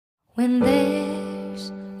When there's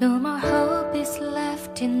no more hope is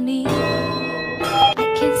left in me, I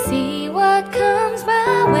can see what comes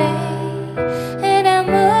my way, and I'm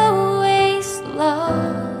always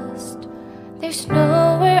lost. There's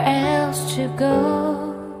nowhere else to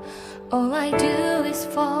go. All I do is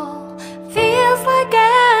fall. Feels like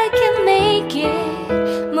I can make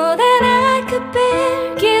it more than I could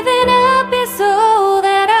bear. Giving up is all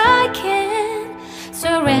that I can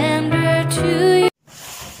surrender to you.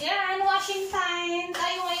 Yan, washing time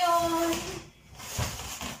tayo ngayon.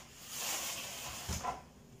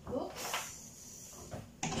 Oops.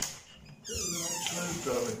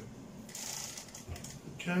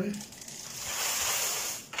 Okay.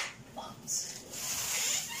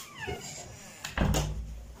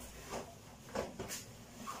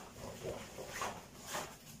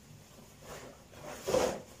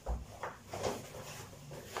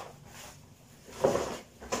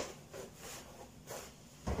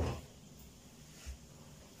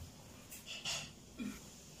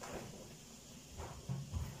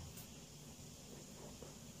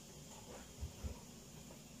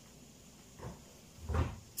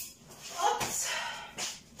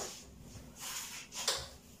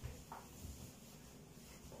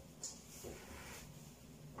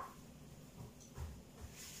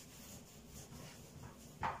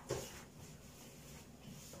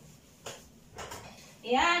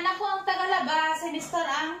 Yan, ako ang Tagalaba, si Mr.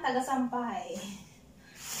 ang Tagasampay.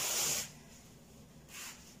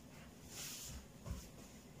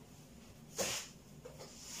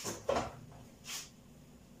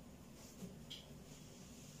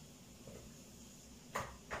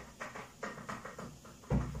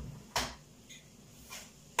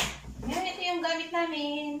 Yan, ito yung gamit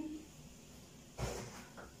namin.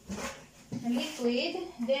 Liquid.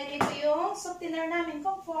 Then, ito yung softener namin,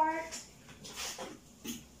 Comfort.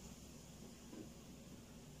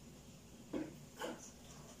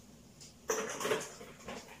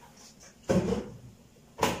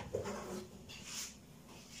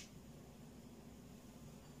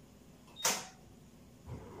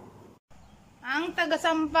 Ang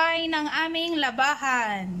tagasampay ng aming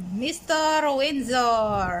labahan, Mr.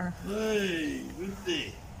 Windsor. Hey,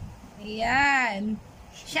 Windy. Ayan.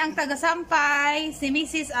 Siya ang tagasampay, si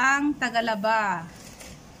Misis ang tagalaba.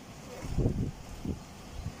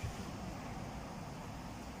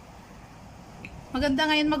 Maganda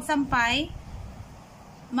ngayon magsampay.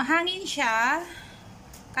 Mahangin siya.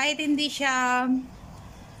 Kahit hindi siya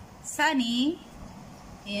sunny.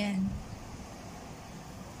 Ayan.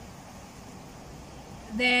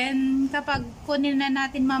 Then, kapag kunin na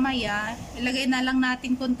natin mamaya, ilagay na lang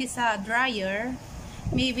natin konti sa dryer.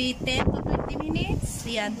 Maybe 10 to 20 minutes.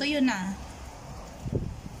 Yan, tuyo na.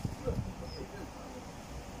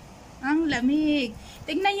 Ang lamig.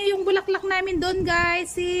 Tingnan nyo yung bulaklak namin doon,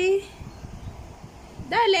 guys. See?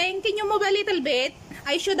 Darling, can you move a little bit?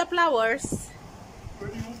 I show the flowers.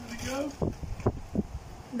 Where do you want me to go?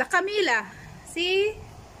 The Camilla. See?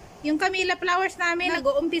 Yung Camilla flowers namin,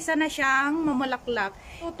 nag-uumpisa na siyang mamulaklak.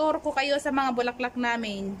 Tuturo ko kayo sa mga bulaklak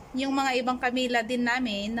namin. Yung mga ibang Camilla din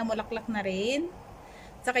namin, na mulaklak na rin.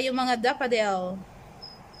 Saka yung mga daffodil.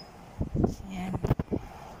 Ayan.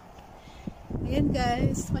 Ayan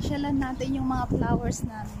guys, pasyalan natin yung mga flowers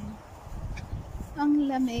namin. Ang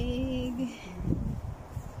lamig.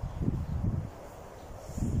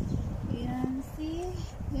 Ayan, see?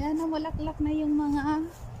 Ayan, namulaklak na yung mga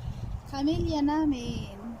Camellia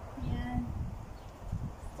namin.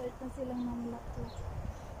 Start na silang mamulaklak.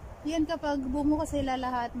 Yan, kapag bumuka sila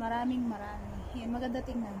lahat, maraming marami. Yan, maganda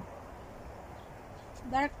tingnan.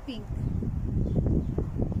 Dark pink.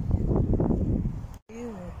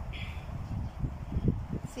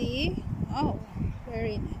 See? Oh,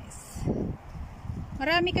 very nice.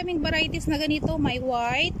 Marami kaming varieties na ganito. May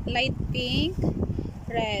white, light pink,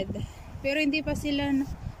 red. Pero hindi pa sila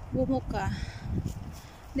bumuka.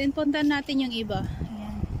 Then, puntan natin yung iba.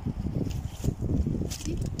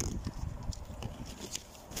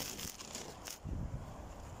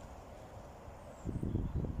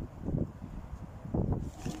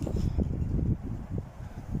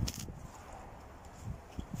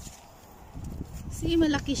 See,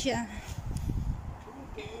 malaki siya.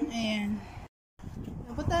 Ayan.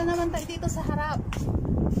 Napunta naman tayo dito sa harap.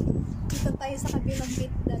 Dito tayo sa kabilang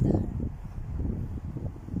gate dadaan.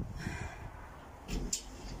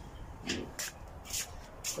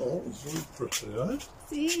 Oh, it's very pretty, eh?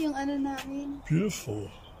 See, yung ano namin. Beautiful.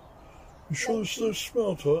 You sure there's no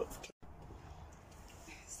smell to it?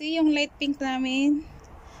 See, yung light pink namin.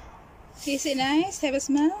 Is it nice? Have a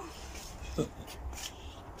smell?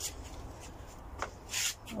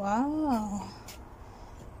 Wow.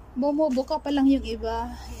 Bumubuka pa lang yung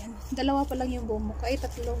iba. Ayan. Dalawa pa lang yung bumok. Ay,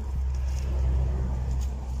 tatlo.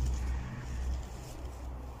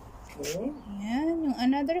 Ayan, yung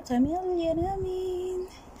another camellia namin.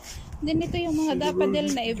 Ganito yung mga dapadel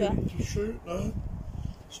na iba.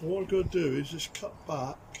 So what I've got to do is just cut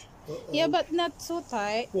back. Yeah, but not so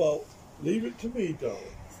tight. Well, leave it to me,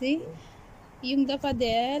 darling. See? Yung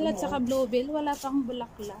dapadel at saka bluebill, wala pang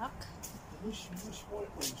bulaklak. This white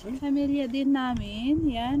one, see? Camellia din namin.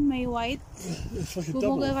 Yan, may white. It's like a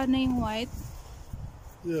double. Bumuga ka na yung white.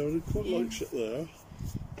 Yeah, well, it quite likes it there.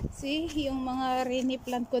 See, yung mga rainy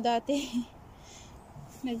plant ko dati.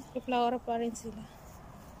 Nag-flower pa rin sila.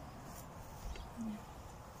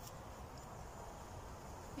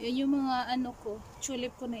 Yan yung mga ano ko,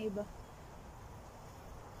 tulip ko na iba.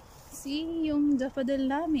 See, yung daffodil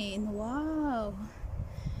namin. Wow!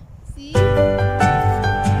 See? Yung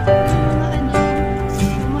mga ano,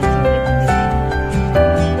 yung mga tulip ko na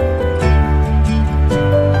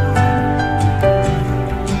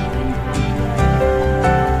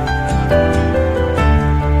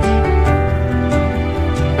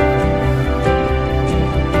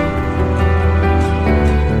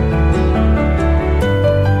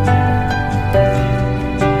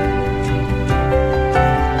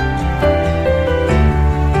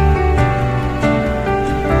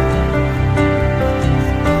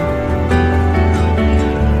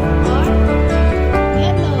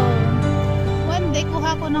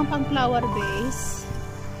flower base.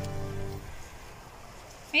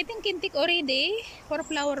 I think kintik already for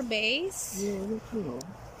flower base. Yeah, that's cool.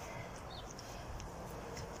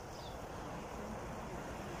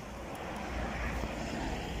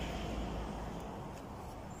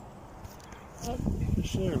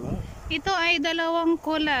 Ito ay dalawang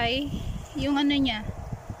kulay. Yung ano niya.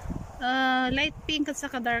 Light pink at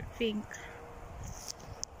saka dark pink.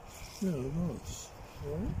 Yeah, nice.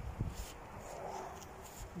 Right.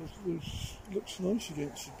 Looks nice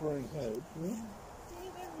against the brown head. Yeah? Very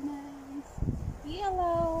nice.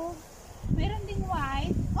 Yellow. Meron ding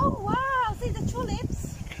white. Oh wow! See the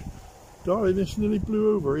tulips? Darling, this nearly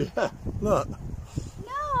blew over. Yeah, look.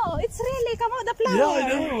 No, it's really come out the flower. Yeah,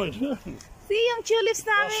 I know. See yung tulips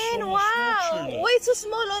namin. Wow! Oh, it's so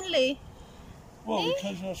small only. Well,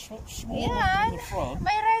 because they're small Yan. in the front.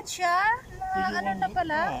 May red siya. Na ano na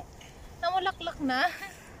pala. Back. Namulaklak na.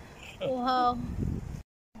 Wow.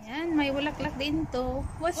 Yan, may bulaklak din to.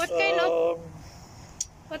 What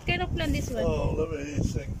kind of plant this one? Oh, let me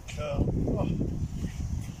think.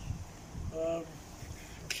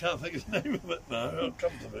 Can't think of the name of it now. It'll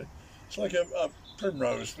come to me. It's like a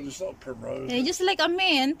primrose, but it's not primrose. Yeah, just like a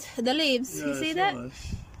mint, the leaves. Yeah, You see it's that?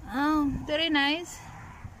 nice. Oh, very nice.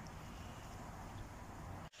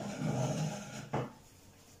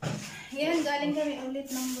 Yan, galing kami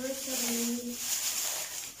ulit ng grocery.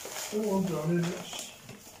 Oh, I'm done in this.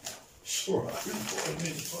 Sorry, I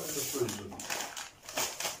need to find the freezer.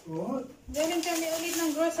 What? Galing kami ulit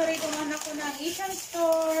ng grocery. Kumahan ako ng Asian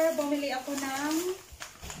store. Bumili ako ng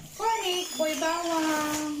garlic, boy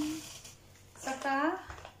bawang, saka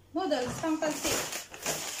noodles, pang pansit.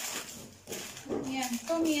 Yan,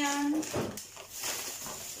 tom yum.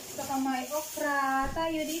 Saka may okra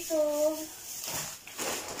tayo dito.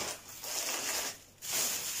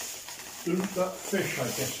 That fish, I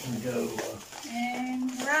guess, can go. And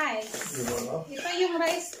rice. Ito yung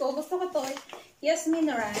rice ko. Gusto ko to. Yasmin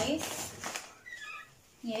rice.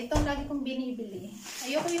 Yeah, ito lagi kong binibili.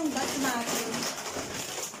 Ayoko yung basmati.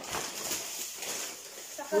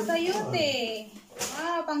 Saka sayote.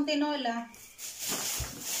 Ah, pang tinola.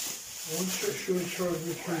 Should we charge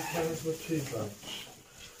me £3 for tea bags?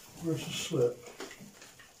 Where's the slip?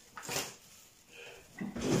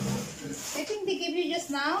 I think they give you just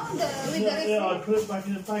now with the Yeah, I put it back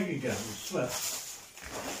in the bag again. The slip.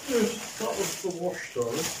 Yes, that was the wash,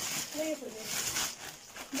 darling.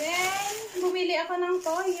 Then, bumili ako ng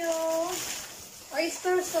toyo.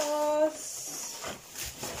 Oyster sauce.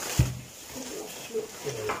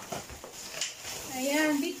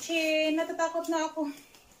 Ayan, bitchin. Natatakot na ako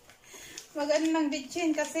mag-ano ng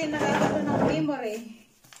bitchin kasi nakakalo ng memory.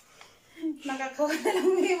 Nakakawa na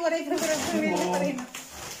ng memory pero bumili pa rin.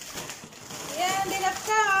 Ayan, then of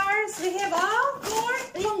course, we have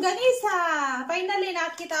yung ganisa. Finally,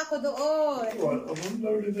 nakita ako doon. Right, I'm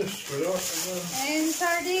unloading this straight up And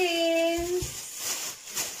sardines.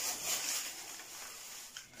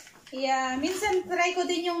 Yeah, minsan try ko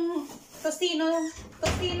din yung tocino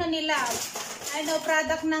nila.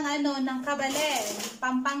 Product ng ng Kabalen,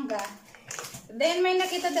 Pampanga. Then may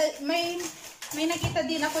nakita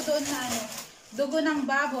din ako doon na dugo ng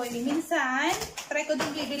baboy. Minsan try ko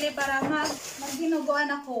din bibili para magdinuguan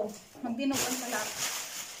ako. Magdinuguan pala.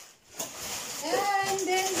 And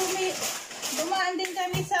then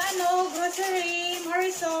kami sa grocery,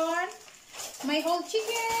 Morrison. May whole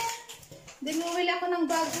chicken. Then bumili ako ng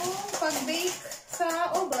bagong pag-bake sa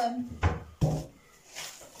oven.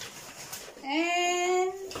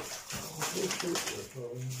 And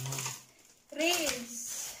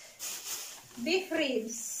ribs. Beef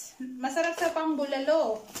ribs. Masarap sa pang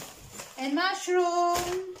bulalo. And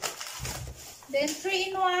mushroom. Then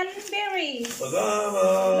 3-in-1 berries.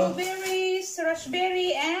 Banana. Blueberries,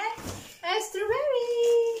 raspberry, and strawberry.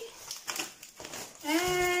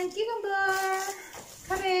 And cucumber,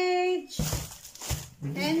 cabbage,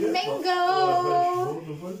 and mango.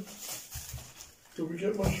 Did we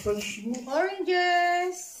get much vegetable?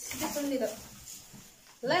 Oranges. Just a little.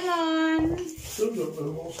 Lemon. Still don't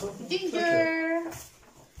know what's happened. Ginger.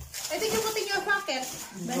 I think you put in your pocket.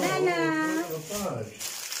 Banana.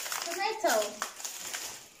 Tomato.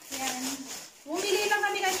 Yan. Bumili lang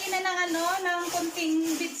kami kanina ng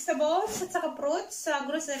konting vegetables at saka fruits sa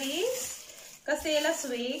groceries. Kasi last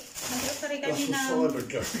week, nag-grocery kami ng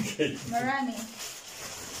marami.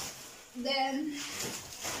 Then,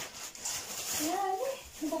 yan.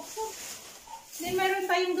 Nabuksan. Then, meron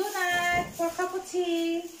tayong donut for cup of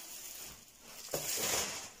tea.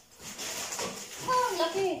 Oh, ang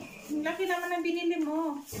laki. Ang laki naman ang binili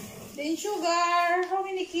mo. Then sugar. How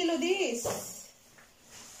many kilo this?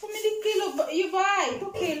 How many kilo you buy? 2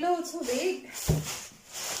 kilos. So big.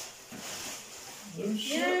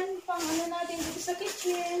 Yan. Pang natin dito sa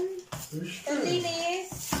kitchen.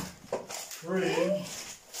 Palinis.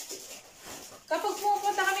 Kapag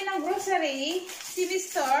pupunta kami ng grocery, si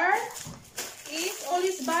Mr. is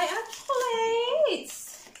always buy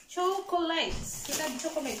chocolates. Chocolates. He loves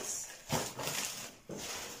chocolates.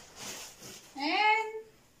 And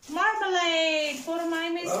marmalade for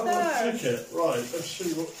my Mr. Oh, okay. Right, let's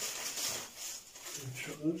see what.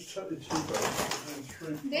 Let's take the two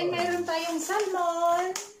bags. Then mayroon tayong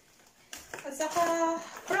salmon, at saka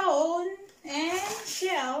prawn, and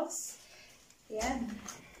shells. Yan.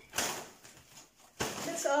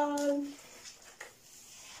 That's all.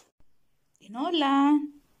 Tinola.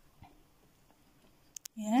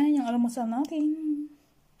 Yan, yung almusal natin.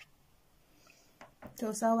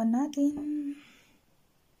 Sausawan natin.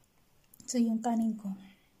 So, yung kanin ko.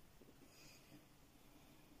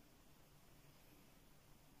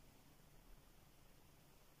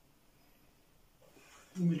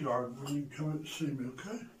 In the garden when you come out to see me,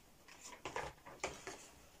 okay?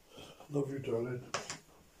 Love you, darling.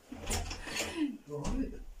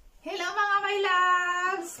 Alright. Hello mga my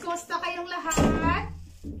loves! Kumusta kayong lahat?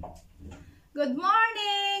 Good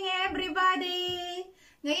morning everybody!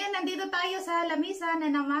 Ngayon nandito tayo sa lamisa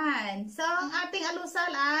na naman. So ang ating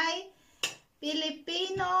alusal ay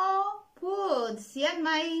Filipino foods. Yan,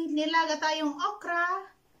 may nilaga tayong okra.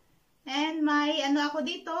 And may ako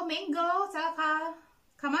dito, mango, saka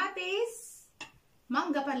kamatis.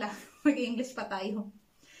 Mangga pala. Mag-English pa tayo.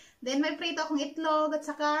 Then may prito akong itlog at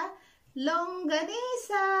saka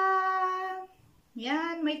longganisa.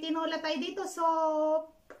 Yan, may tinola tayo dito,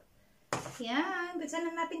 soup. Yan, bisa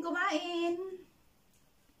na natin kumain.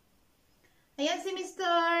 Ayan si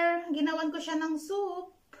Mr. Ginawan ko siya ng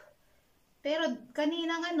soup. Pero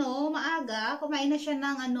kaninang maaga, kumain na siya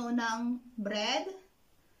ng ng bread.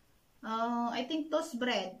 I think toast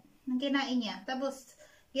bread. Nang kinain niya. Tapos,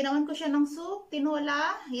 ginawan ko siya ng soup,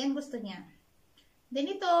 tinola. Ayan, gusto niya.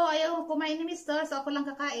 Then ito, ayaw kumain ni Mr. So, ako lang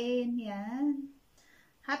kakain. Yan.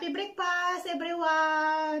 Happy breakfast,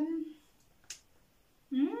 everyone!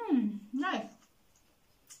 Nice.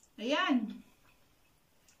 Ayan.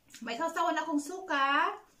 May sausawan akong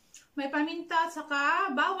suka, may paminta, at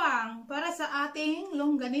saka bawang para sa ating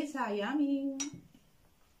longganisa. Yummy!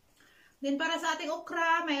 Then para sa ating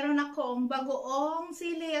okra, mayroon akong bagoong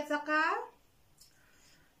sili at saka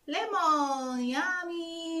lemon.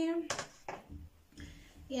 Yummy!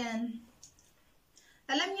 Yan.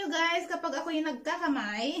 Alam nyo guys, kapag ako yung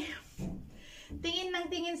nagkakamay, tingin ng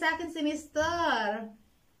tingin sa akin si Mr.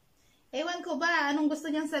 Ewan ko ba anong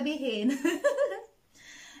gusto niyang sabihin.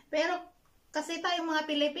 Pero kasi tayong mga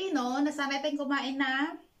Pilipino, nasanay tayong kumain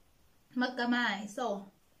na magkamay.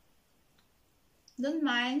 So, don't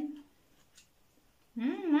mind.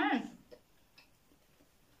 Nice.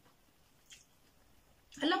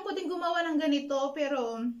 Alam ko din gumawa ng ganito,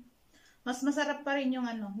 pero mas masarap pa rin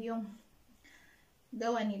yung yung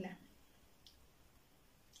gawa nila.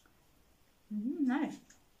 Nice.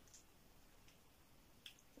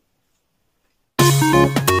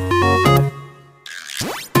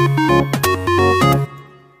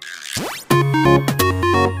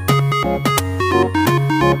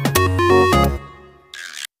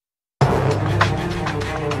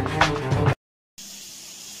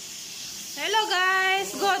 Hello guys!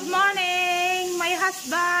 Good morning! My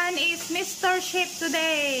husband is Mr. Chef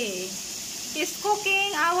today. He's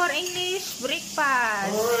cooking our English breakfast.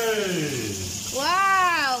 Hooray!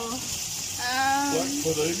 Wow! Black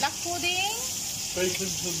pudding. Black pudding,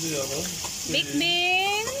 Bacon's in the oven. baked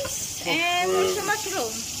beans, and also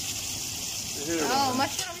mushroom. Here. Oh,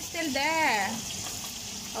 mushroom is still there.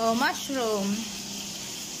 Oh, mushroom.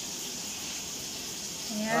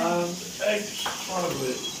 Yeah. Eggs,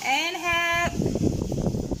 probably. And have,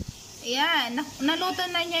 yan, naluto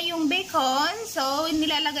na niya yung bacon. So,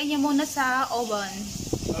 nilalagay niya muna sa oven.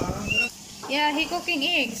 Yeah, he cooking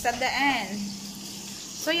eggs at the end.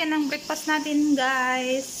 So, yan ang breakfast natin,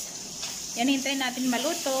 guys. Yan, hintayin natin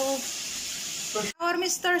maluto. Our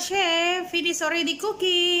Mr. Chef, he is already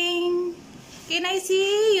cooking. Can I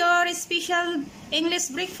see your special English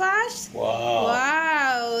breakfast? Wow.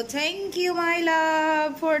 Wow. Thank you, my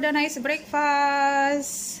love, for the nice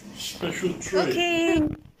breakfast. Special treat. Okay.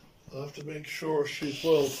 I have to make sure she's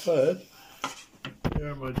well fed.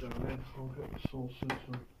 Here, my darling. I'll get the sauces.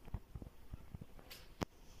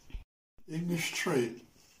 English treat.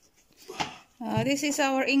 This is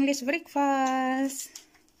our English breakfast.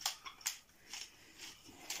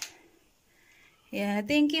 Yeah,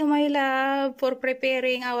 thank you, my love, for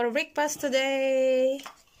preparing our breakfast today.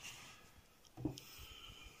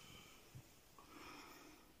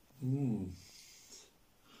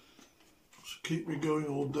 So keep me going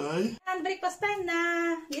all day. And breakfast time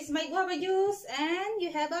na. This is my guava juice, and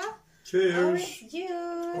you have a Cheers. orange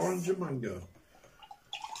juice. Orange and mango.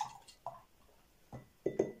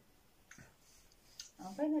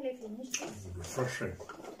 Finally finished this. Refreshing.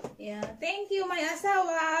 Yeah, thank you, my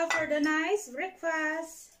asawa, for the nice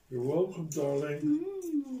breakfast. You're welcome,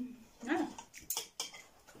 darling. Ah.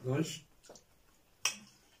 Nice.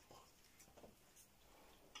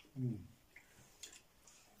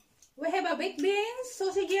 We have a baked beans,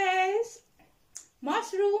 sausages,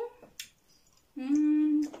 mushroom,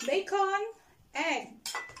 bacon, egg.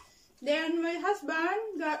 Then my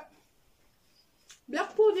husband got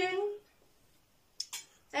black pudding,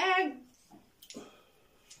 egg,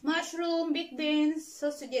 mushroom, baked beans,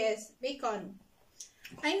 sausages, bacon.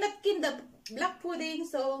 I'm not in the black pudding,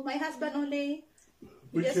 so my husband only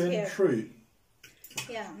just Weekend here. treat.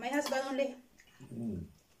 Yeah, my husband only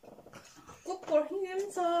cook for him,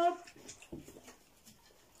 so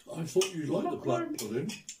I thought you liked the black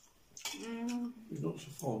pudding. You're not so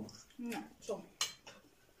fond. no, so.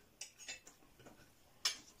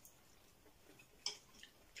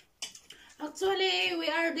 Actually, we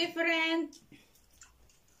are different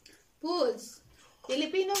foods.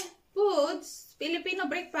 Filipino foods, Filipino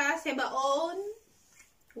breakfast have a own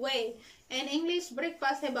way, and English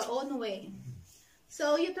breakfast have a own way.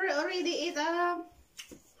 So you already eat a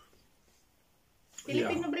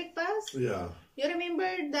Filipino breakfast? Yeah. You remember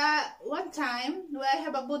that one time where I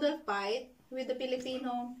have a boodle fight with the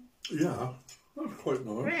Filipino Yeah. That's quite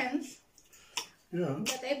nice. friends? Yeah.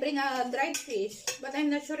 But I bring a dried fish. But I'm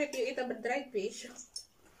not sure if you eat a dried fish.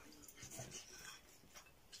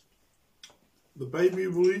 The baby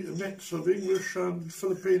will eat a mix of English and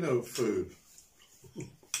Filipino food.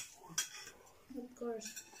 Of course.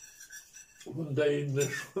 One day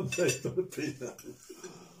English, one day Filipino.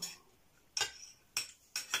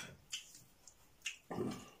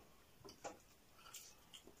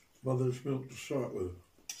 Mother's milk to start with.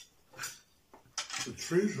 The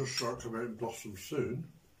trees will start coming out and blossom soon.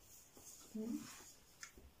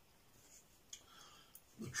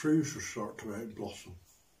 The trees will start coming out and blossom.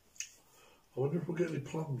 I wonder if we'll get any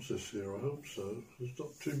plums this year. I hope so. There's not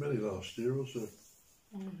too many last year, was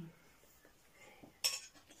there?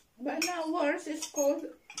 But now worse, it's cold.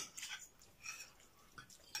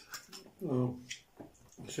 Oh,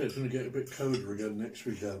 I say it's going to get a bit colder again next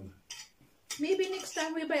weekend. Maybe next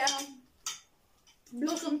time we buy a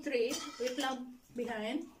blossom tree with plum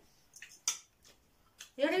behind.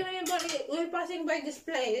 You remember we're passing by this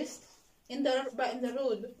place in the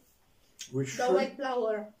road. Which The tree? white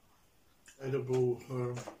flower. Edible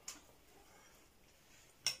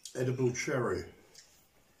cherry.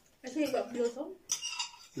 I say about blossom.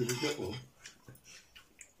 Did you get one?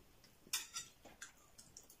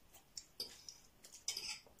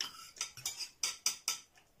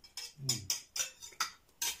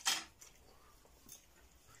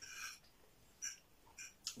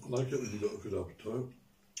 I like it when you've got a good appetite.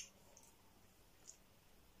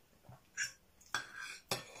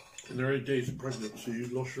 In the early days of pregnancy, you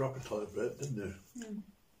lost your appetite a bit, didn't you?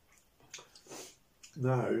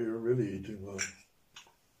 Now you're really eating well.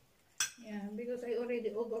 Yeah, because I already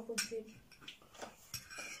overconsumed.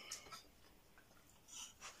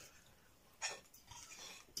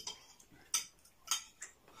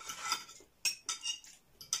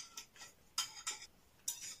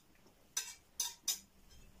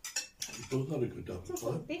 Was that a good apple So pie?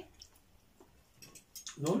 salty.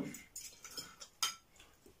 Nice.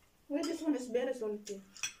 Well, this one is very salty.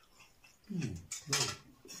 Nice.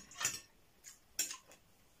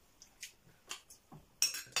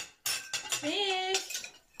 Fish.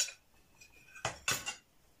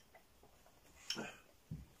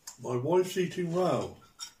 My wife's eating well.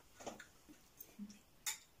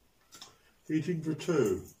 Eating for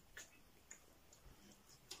two.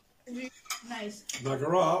 Nice.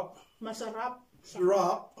 Magarap. Masarap.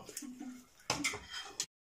 Sarap.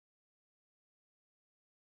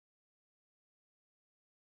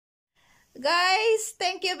 Guys,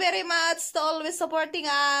 thank you very much to always supporting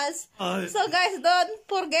us. Bye. So guys, don't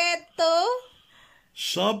forget to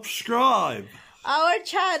Subscribe. our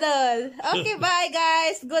channel. Okay, bye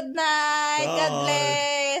guys. Good night. God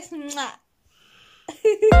Bye. bless. Mwah.